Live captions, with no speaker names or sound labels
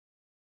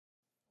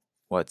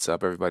What's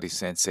up, everybody?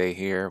 Sensei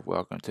here.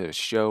 Welcome to the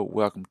show.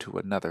 Welcome to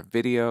another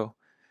video.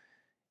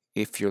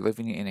 If you're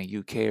living in the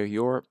UK or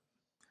Europe,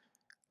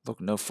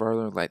 look no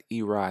further. Let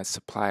eRide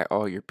supply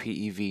all your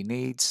PEV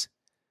needs.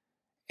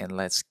 And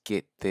let's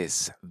get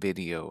this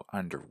video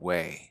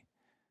underway.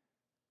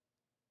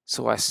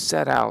 So I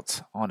set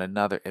out on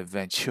another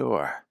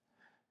adventure.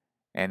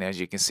 And as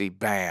you can see,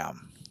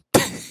 bam.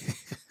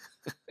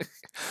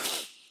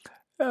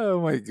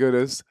 Oh my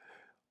goodness.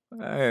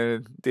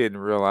 I didn't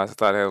realize. I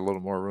thought I had a little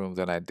more room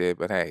than I did,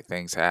 but hey,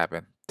 things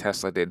happen.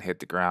 Tesla didn't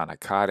hit the ground. I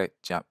caught it,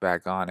 jumped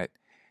back on it,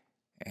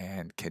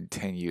 and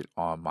continued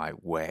on my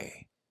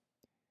way.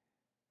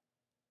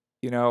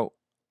 You know,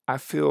 I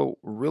feel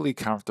really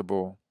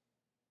comfortable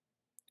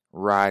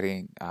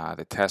riding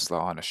the Tesla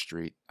on the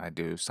street. I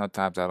do.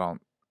 Sometimes I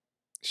don't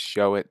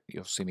show it.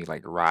 You'll see me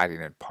like riding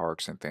in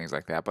parks and things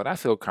like that, but I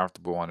feel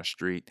comfortable on the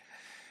street.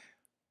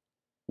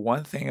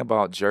 One thing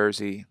about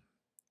Jersey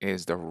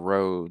is the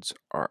roads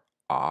are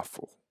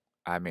awful.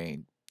 I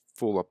mean,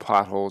 full of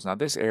potholes. Now,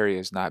 this area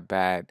is not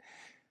bad,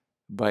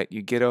 but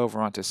you get over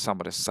onto some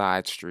of the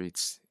side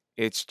streets,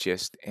 it's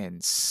just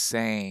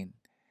insane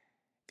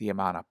the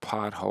amount of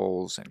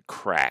potholes and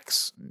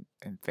cracks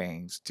and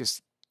things.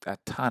 Just a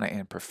ton of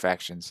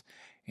imperfections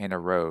in the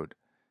road.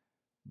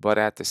 But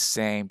at the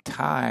same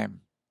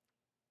time,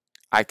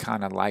 I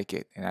kind of like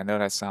it. And I know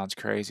that sounds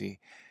crazy,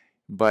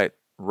 but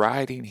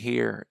riding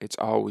here, it's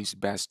always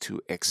best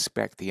to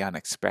expect the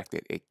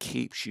unexpected. It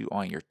keeps you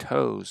on your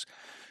toes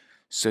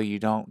so you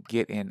don't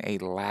get in a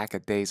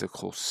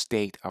lackadaisical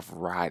state of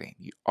riding.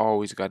 You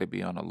always got to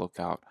be on the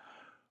lookout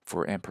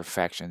for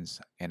imperfections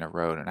in a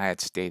road. And I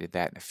had stated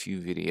that in a few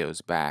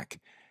videos back.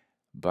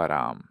 But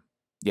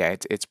yeah,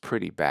 it's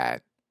pretty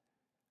bad.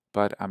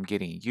 But I'm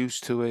getting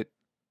used to it.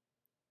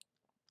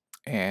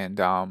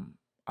 And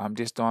I'm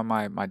just on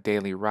my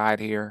daily ride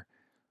here.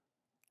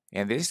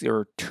 And there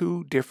are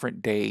two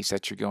different days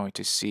that you're going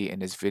to see in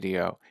this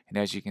video. And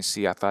as you can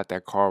see, I thought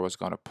that car was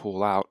going to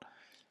pull out.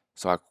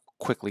 So I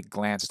quickly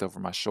glanced over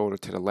my shoulder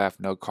to the left,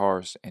 no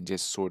cars, and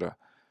just sort of,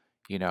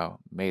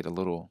 made a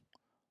little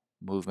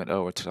movement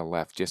over to the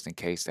left just in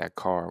case that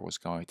car was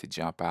going to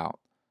jump out.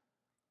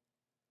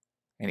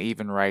 And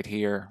even right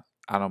here,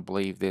 I don't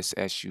believe this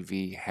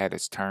SUV had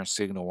its turn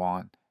signal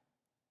on.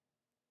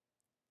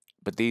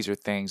 But these are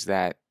things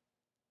that,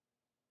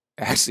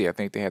 actually, I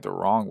think they had the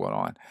wrong one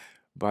on.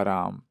 But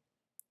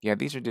yeah,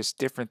 these are just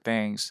different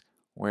things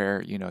where,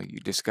 you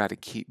just got to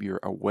keep your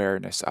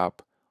awareness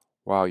up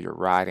while you're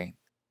riding.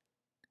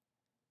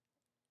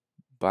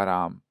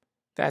 But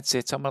that's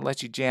it. So I'm going to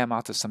let you jam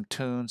out to some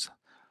tunes.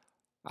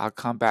 I'll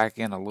come back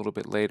in a little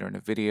bit later in the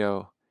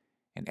video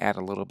and add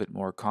a little bit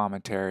more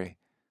commentary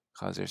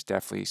because there's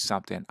definitely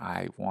something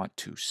I want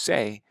to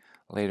say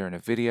later in the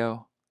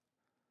video.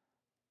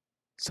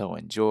 So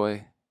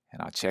enjoy,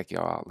 and I'll check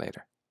y'all out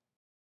later.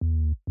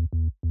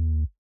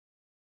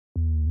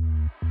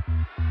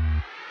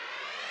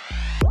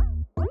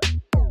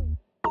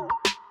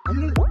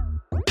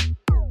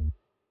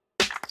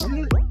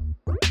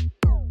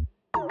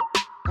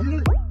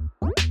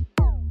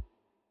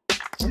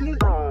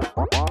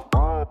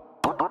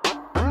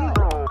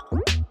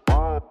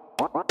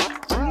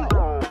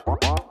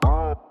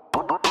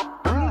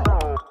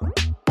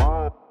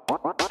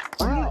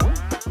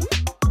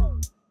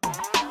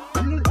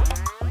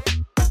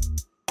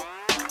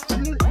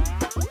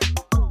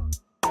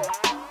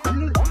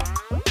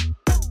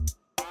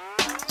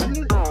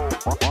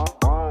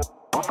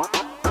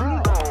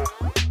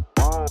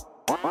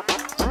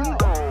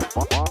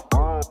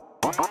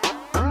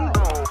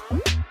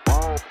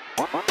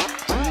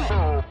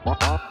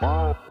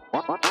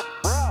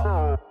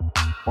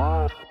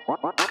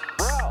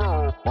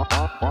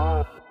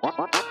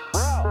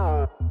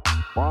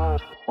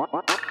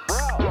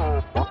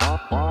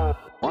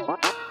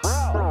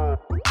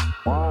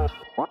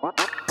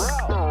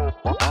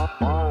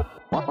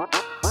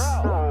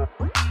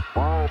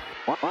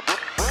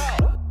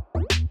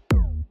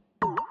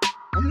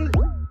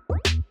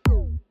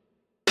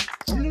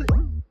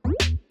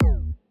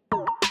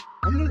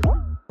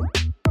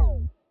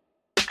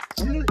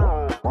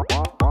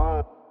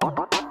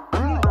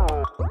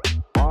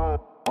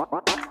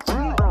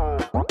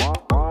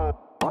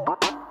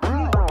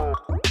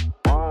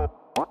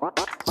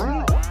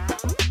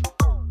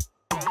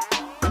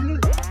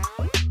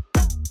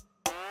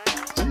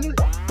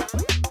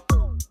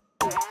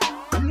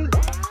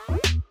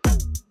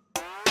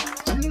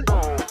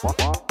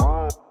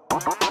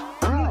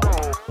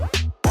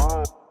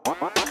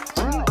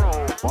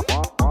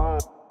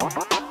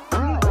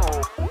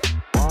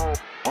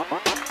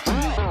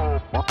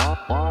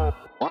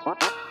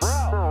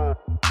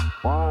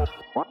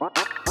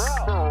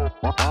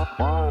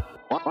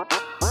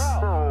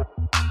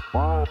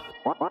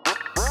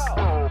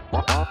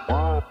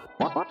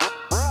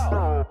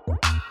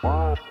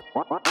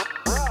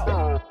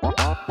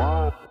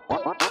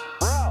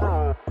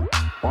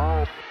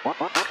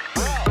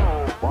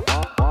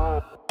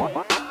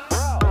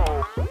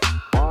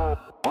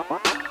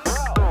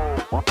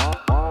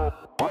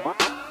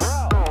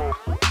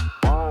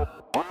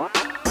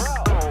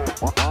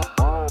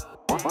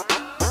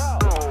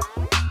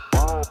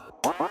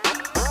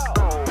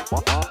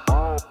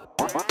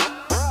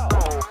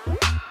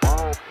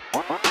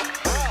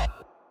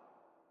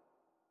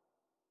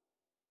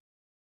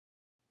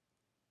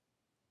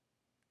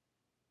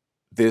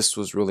 This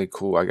was really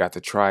cool. I got to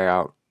try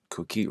out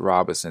Coquette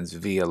Robinson's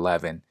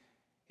V11,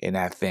 and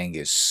that thing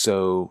is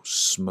so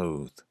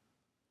smooth.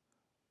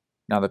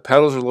 Now the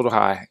pedals are a little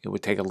high. It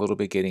would take a little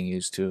bit getting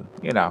used to,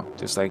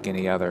 just like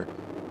any other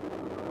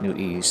new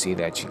EUC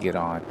that you get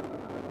on.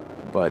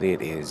 But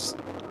it is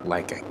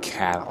like a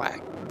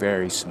Cadillac,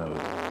 very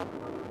smooth.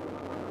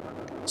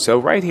 So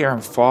right here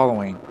I'm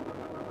following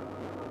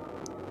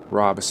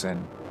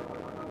Robinson.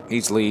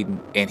 He's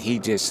leading, and he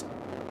just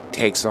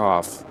takes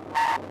off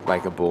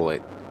like a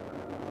bullet.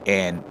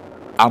 And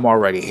I'm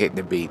already hitting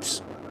the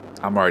beeps.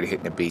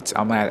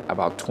 I'm at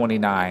about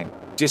 29,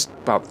 just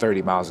about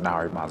 30 miles an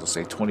hour. You might as well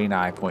say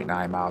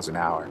 29.9 miles an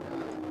hour.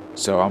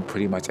 So I'm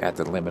pretty much at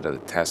the limit of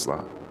the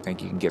Tesla. I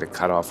think you can get a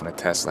cutoff on a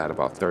Tesla at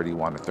about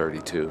 31 or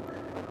 32.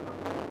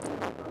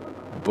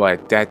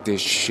 But that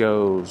just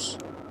shows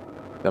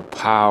the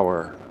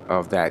power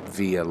of that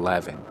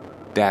V11.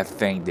 That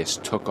thing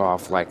just took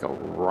off like a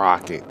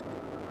rocket.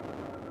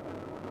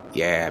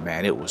 Yeah,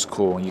 man, it was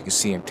cool. And you can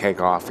see him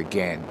take off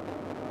again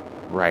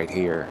right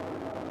here.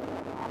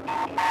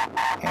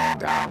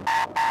 And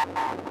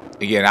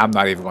again, I'm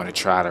not even going to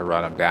try to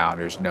run him down.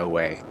 There's no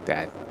way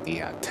that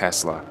the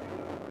Tesla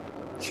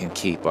can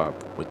keep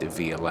up with the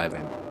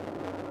V11.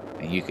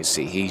 And you can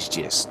see he's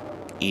just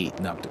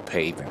eating up the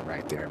pavement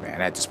right there, man.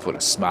 That just put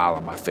a smile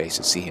on my face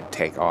to see him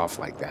take off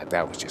like that.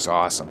 That was just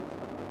awesome.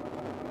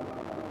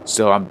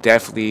 So I'm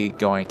definitely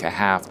going to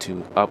have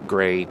to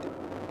upgrade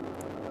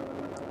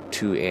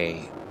to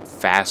a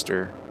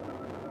faster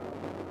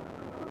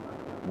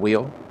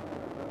wheel.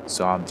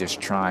 So I'm just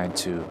trying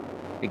to,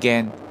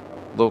 again,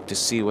 look to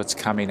see what's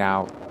coming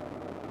out.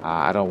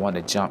 I don't want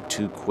to jump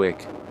too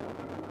quick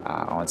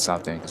on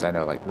something, because I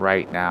know like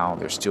right now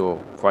there's still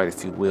quite a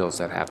few wheels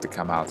that have to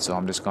come out. So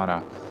I'm just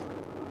gonna,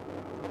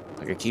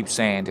 like I keep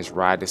saying, just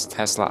ride this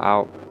Tesla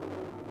out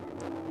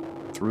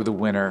through the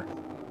winter,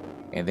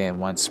 and then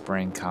once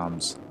spring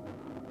comes,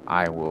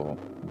 I will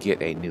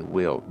get a new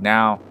wheel.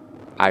 Now,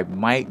 I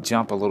might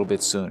jump a little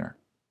bit sooner,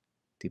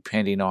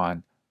 depending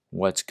on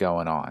what's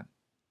going on.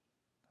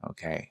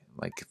 Okay,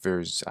 like if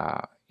there's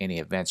any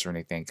events or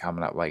anything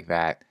coming up like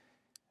that,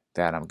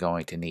 that I'm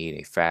going to need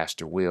a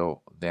faster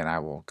wheel, then I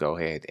will go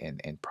ahead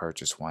and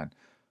purchase one.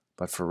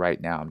 But for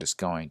right now, I'm just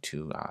going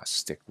to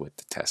stick with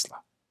the Tesla.